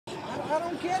I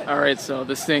don't get it. Alright, so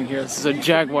this thing here, this is a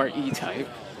Jaguar E-Type.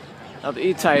 Now the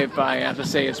E-Type, I have to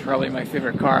say, is probably my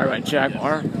favorite car by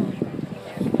Jaguar.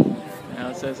 Now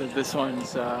it says that this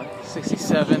one's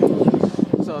 67.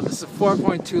 So this is a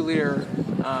 4.2 liter,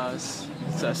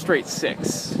 it's a straight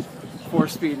 6,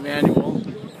 4-speed manual.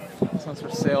 This one's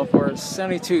for sale for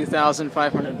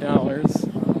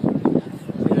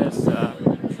 $72,500. See this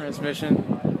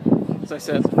transmission. As I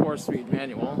said, it's a 4-speed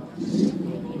manual.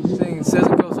 This thing says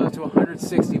it goes up to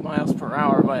 160 miles per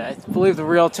hour, but I believe the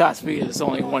real top speed is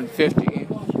only 150.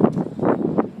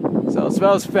 So it's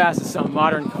about as fast as some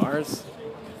modern cars.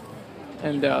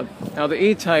 And now the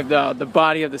E-Type, the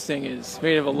body of this thing is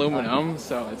made of aluminum,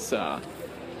 so it's not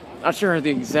sure the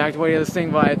exact weight of this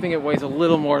thing, but I think it weighs a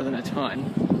little more than a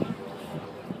ton.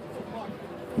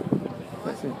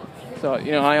 So,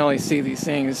 you know, I only see these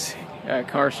things at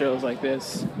car shows like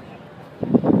this.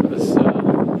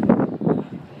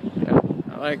 Yeah,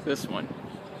 I like this one.